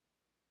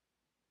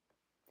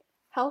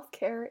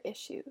Healthcare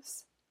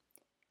issues.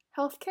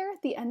 Healthcare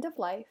at the end of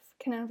life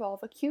can involve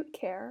acute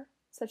care,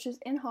 such as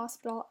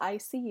in-hospital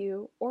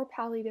ICU or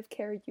palliative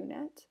care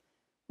unit,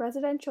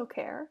 residential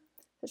care,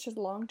 such as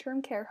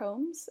long-term care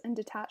homes and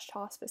detached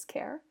hospice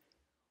care,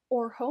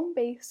 or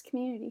home-based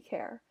community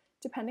care,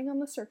 depending on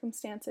the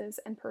circumstances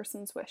and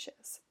person's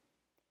wishes.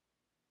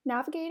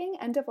 Navigating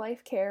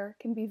end-of-life care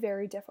can be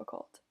very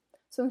difficult,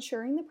 so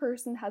ensuring the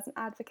person has an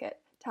advocate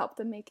to help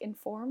them make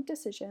informed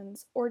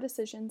decisions or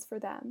decisions for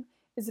them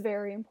is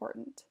very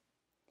important.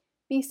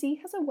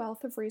 BC has a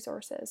wealth of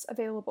resources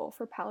available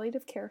for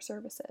palliative care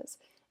services,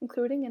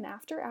 including an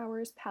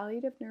after-hours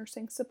palliative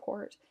nursing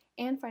support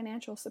and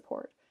financial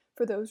support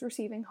for those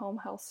receiving home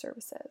health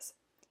services.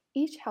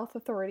 Each health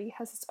authority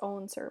has its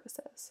own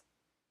services.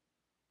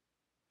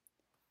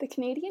 The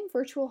Canadian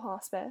Virtual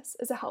Hospice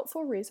is a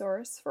helpful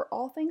resource for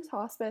all things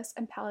hospice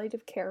and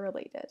palliative care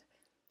related,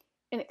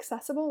 in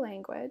accessible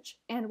language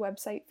and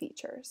website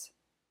features.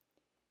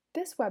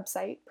 This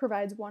website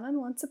provides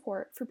one-on-one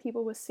support for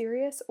people with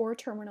serious or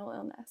terminal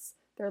illness,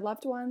 their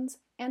loved ones,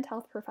 and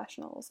health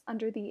professionals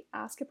under the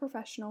Ask a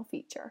Professional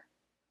feature.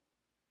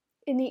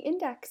 In the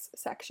index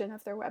section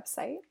of their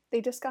website,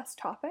 they discuss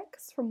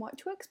topics from what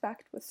to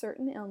expect with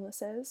certain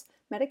illnesses,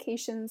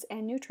 medications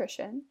and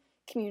nutrition,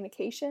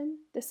 communication,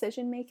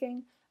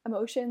 decision-making,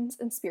 emotions,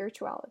 and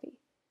spirituality.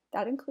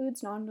 That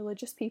includes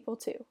non-religious people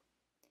too.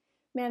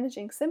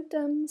 Managing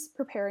symptoms,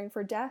 preparing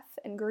for death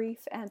and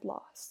grief and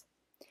loss.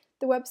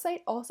 The website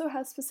also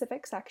has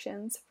specific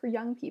sections for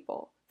young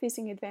people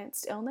facing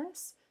advanced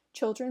illness,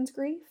 children's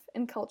grief,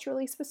 and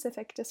culturally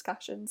specific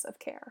discussions of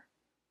care.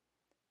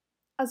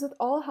 As with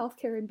all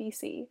healthcare in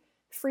BC,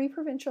 free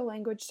provincial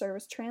language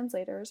service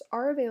translators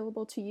are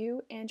available to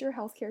you and your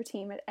healthcare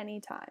team at any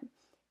time,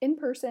 in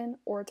person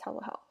or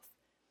telehealth.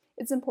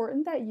 It's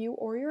important that you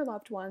or your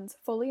loved ones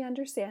fully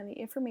understand the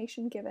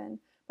information given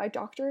by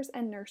doctors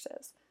and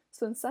nurses,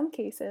 so in some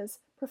cases,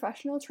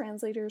 professional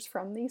translators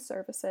from these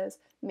services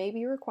may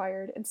be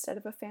required instead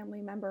of a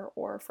family member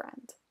or a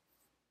friend.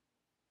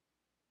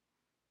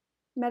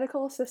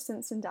 Medical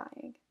assistance in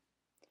dying,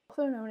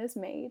 also known as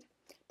MAID,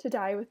 to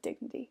die with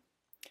dignity.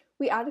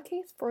 We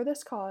advocate for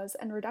this cause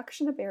and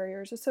reduction of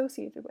barriers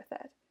associated with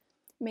it.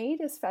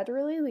 MAID is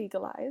federally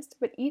legalized,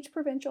 but each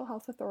provincial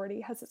health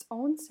authority has its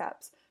own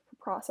steps for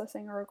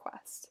processing a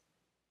request.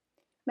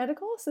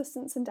 Medical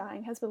assistance in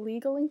dying has been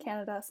legal in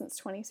Canada since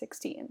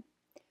 2016.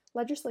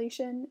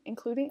 Legislation,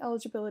 including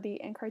eligibility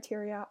and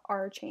criteria,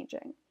 are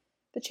changing.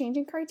 The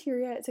changing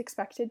criteria is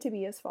expected to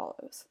be as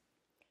follows.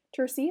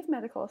 To receive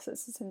medical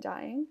assistance in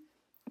dying,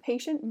 a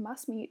patient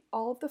must meet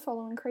all of the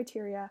following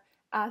criteria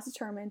as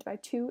determined by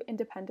two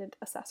independent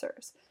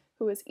assessors,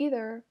 who is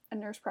either a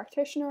nurse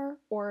practitioner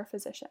or a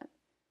physician.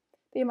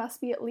 They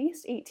must be at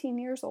least 18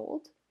 years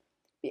old,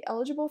 be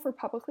eligible for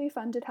publicly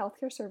funded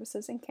healthcare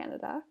services in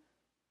Canada,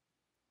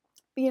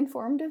 be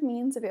informed of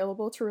means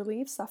available to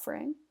relieve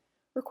suffering,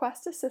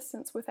 request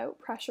assistance without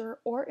pressure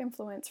or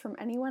influence from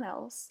anyone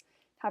else,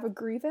 have a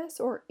grievous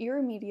or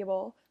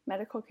irremediable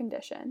medical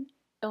condition,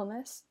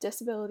 illness,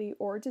 disability,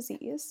 or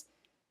disease,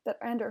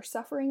 and are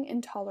suffering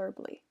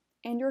intolerably,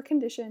 and your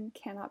condition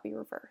cannot be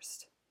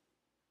reversed.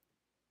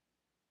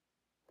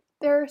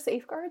 There are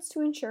safeguards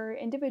to ensure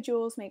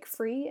individuals make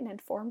free and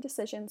informed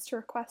decisions to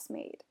request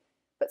MAID,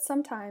 but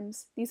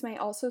sometimes these may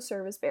also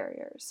serve as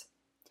barriers.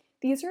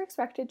 These are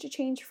expected to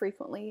change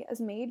frequently as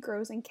MAID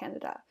grows in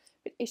Canada,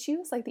 but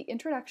issues like the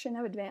introduction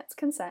of advance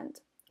consent,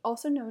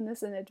 also known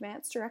as an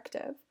advance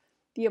directive,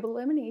 the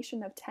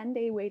elimination of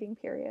 10-day waiting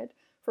period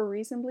for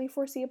reasonably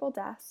foreseeable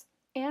deaths,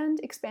 and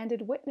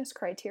expanded witness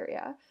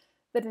criteria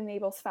that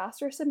enables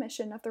faster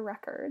submission of the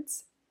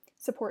records,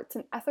 supports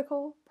an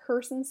ethical,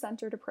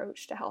 person-centered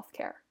approach to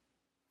healthcare.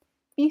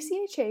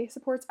 BCHA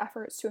supports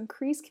efforts to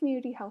increase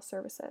community health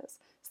services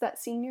so that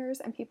seniors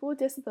and people with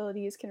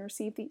disabilities can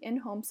receive the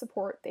in-home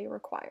support they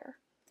require.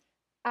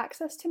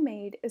 Access to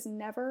MAID is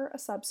never a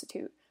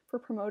substitute for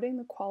promoting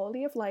the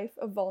quality of life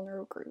of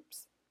vulnerable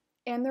groups,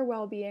 and their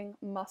well-being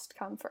must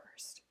come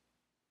first.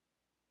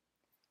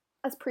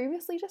 As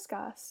previously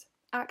discussed,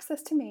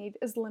 access to MAID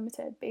is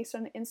limited based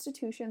on an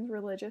institution's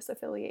religious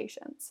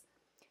affiliations.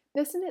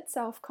 This in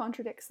itself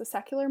contradicts the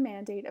secular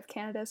mandate of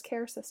Canada's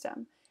care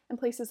system and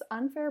places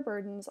unfair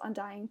burdens on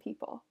dying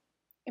people,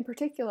 in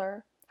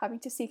particular, having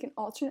to seek an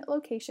alternate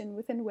location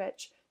within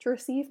which to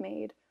receive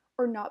MAID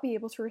or not be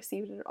able to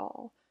receive it at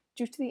all,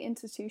 due to the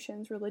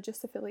institution's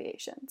religious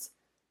affiliations.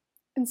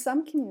 In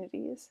some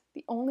communities,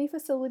 the only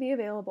facility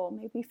available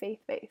may be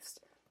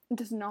faith-based and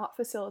does not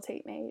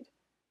facilitate MAID.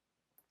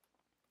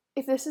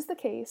 If this is the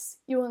case,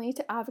 you will need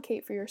to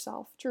advocate for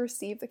yourself to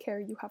receive the care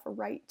you have a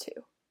right to.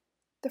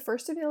 The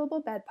first available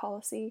bed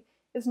policy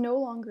is no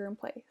longer in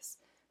place,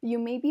 but you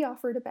may be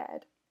offered a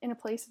bed in a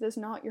place that is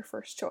not your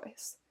first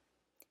choice.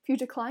 If you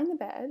decline the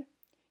bed,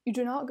 you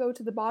do not go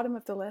to the bottom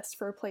of the list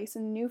for a place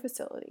in a new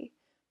facility,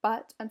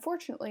 but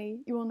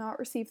unfortunately, you will not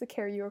receive the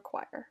care you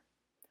require.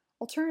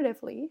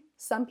 Alternatively,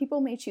 some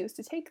people may choose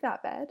to take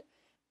that bed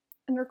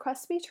and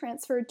request to be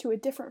transferred to a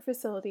different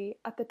facility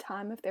at the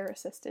time of their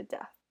assisted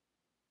death.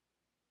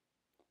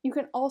 You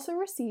can also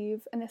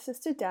receive an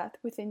assisted death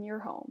within your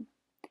home.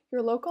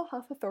 Your local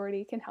health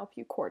authority can help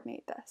you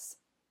coordinate this.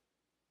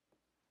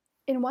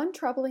 In one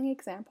troubling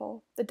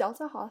example, the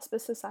Delta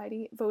Hospice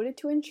Society voted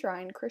to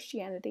enshrine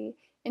Christianity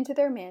into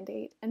their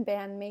mandate and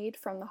ban MAID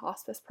from the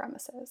hospice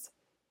premises.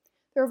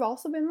 There have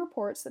also been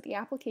reports that the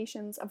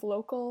applications of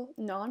local,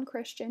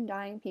 non-Christian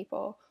dying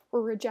people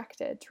were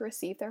rejected to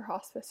receive their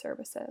hospice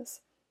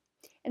services.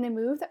 In a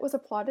move that was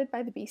applauded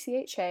by the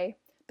BCHA,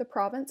 the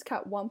province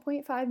cut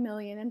 $1.5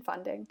 million in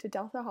funding to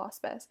Delta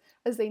Hospice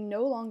as they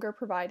no longer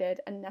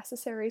provided a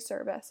necessary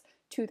service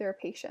to their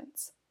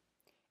patients.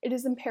 It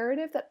is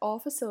imperative that all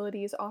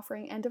facilities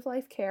offering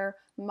end-of-life care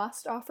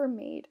must offer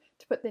MAID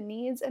to put the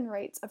needs and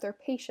rights of their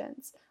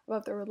patients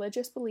above the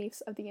religious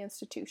beliefs of the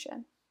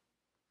institution.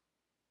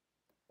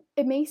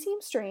 It may seem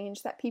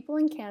strange that people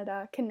in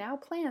Canada can now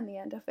plan the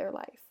end of their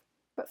life,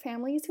 but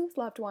families whose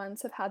loved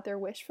ones have had their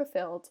wish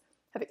fulfilled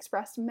have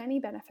expressed many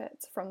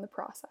benefits from the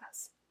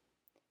process.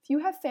 If you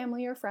have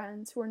family or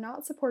friends who are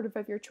not supportive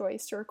of your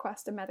choice to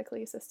request a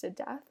medically assisted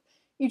death,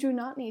 you do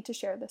not need to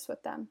share this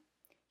with them.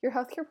 Your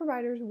healthcare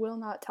providers will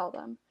not tell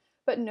them,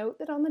 but note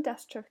that on the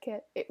death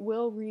certificate it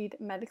will read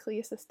medically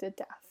assisted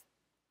death.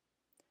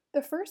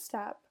 The first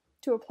step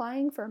to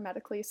applying for a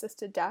medically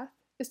assisted death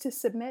is to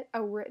submit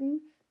a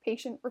written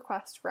patient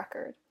request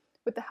record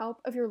with the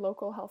help of your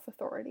local health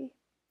authority.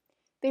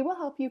 They will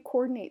help you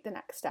coordinate the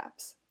next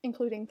steps,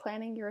 including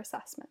planning your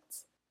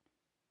assessments.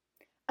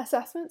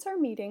 Assessments are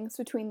meetings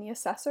between the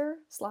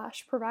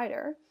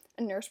assessor/provider,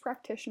 a nurse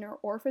practitioner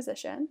or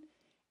physician,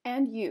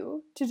 and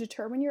you to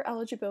determine your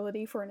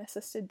eligibility for an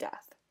assisted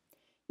death.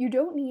 You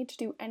don't need to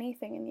do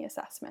anything in the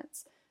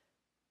assessments,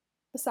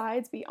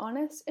 besides be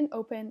honest and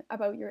open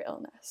about your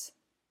illness.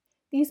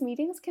 These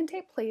meetings can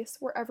take place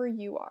wherever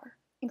you are,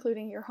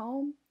 including your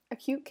home,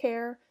 acute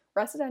care,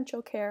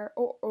 residential care,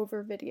 or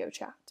over video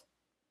chat.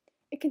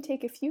 It can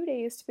take a few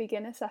days to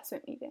begin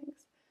assessment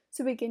meetings,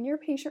 so begin your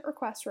patient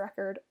request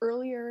record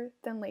earlier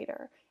than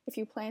later if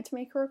you plan to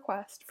make a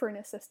request for an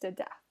assisted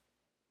death.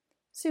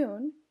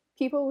 Soon,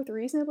 people with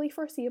reasonably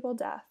foreseeable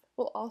death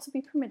will also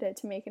be permitted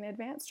to make an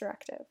advance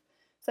directive,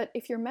 so that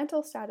if your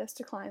mental status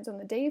declines on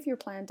the day of your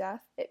planned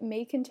death, it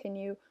may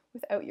continue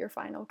without your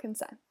final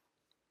consent.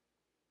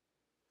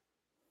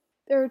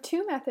 There are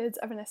two methods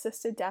of an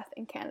assisted death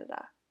in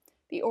Canada,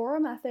 the oral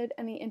method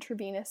and the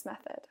intravenous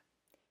method.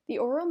 The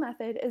oral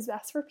method is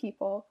best for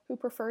people who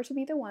prefer to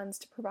be the ones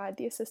to provide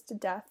the assisted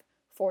death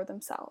for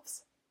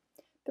themselves.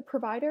 The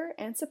provider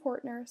and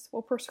support nurse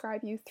will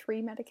prescribe you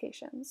 3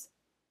 medications.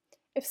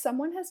 If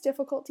someone has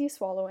difficulty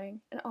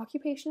swallowing, an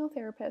occupational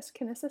therapist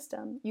can assist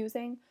them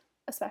using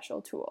a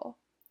special tool.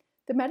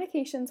 The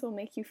medications will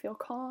make you feel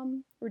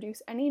calm,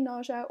 reduce any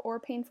nausea or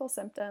painful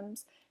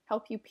symptoms,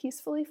 help you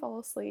peacefully fall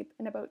asleep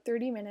in about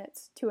 30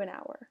 minutes to an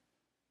hour.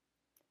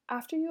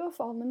 After you have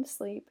fallen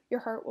asleep,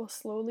 your heart will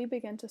slowly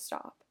begin to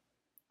stop.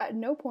 At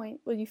no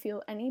point will you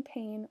feel any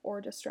pain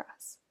or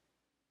distress.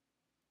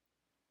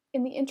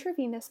 In the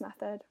intravenous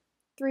method,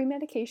 3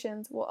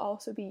 medications will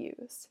also be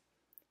used: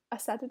 a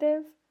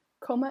sedative,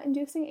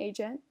 coma-inducing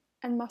agent,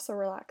 and muscle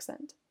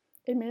relaxant,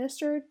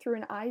 administered through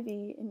an IV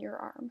in your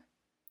arm.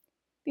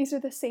 These are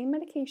the same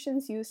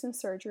medications used in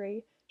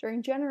surgery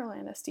during general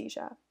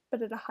anesthesia,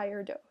 but at a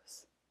higher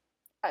dose.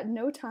 At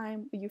no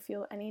time will you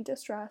feel any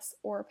distress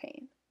or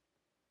pain.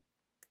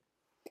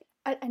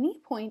 At any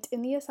point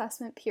in the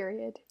assessment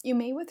period, you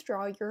may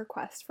withdraw your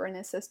request for an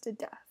assisted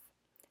death.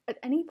 At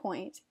any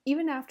point,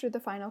 even after the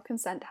final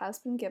consent has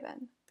been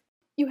given,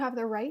 you have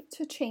the right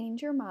to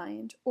change your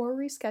mind or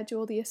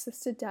reschedule the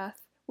assisted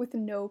death with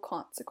no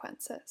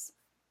consequences.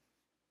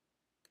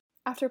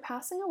 After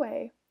passing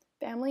away,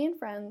 family and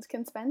friends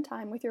can spend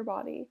time with your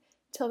body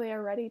until they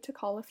are ready to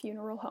call a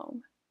funeral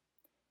home.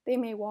 They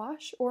may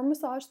wash or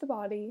massage the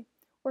body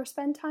or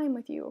spend time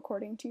with you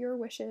according to your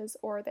wishes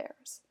or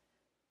theirs.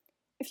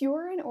 If you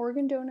are an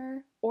organ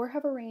donor or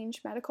have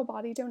arranged medical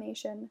body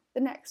donation, the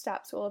next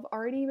steps will have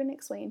already been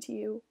explained to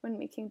you when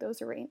making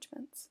those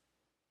arrangements.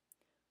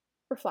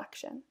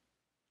 Reflection.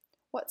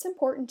 What's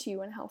important to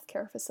you in a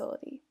healthcare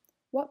facility?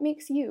 What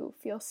makes you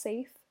feel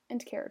safe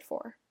and cared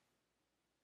for?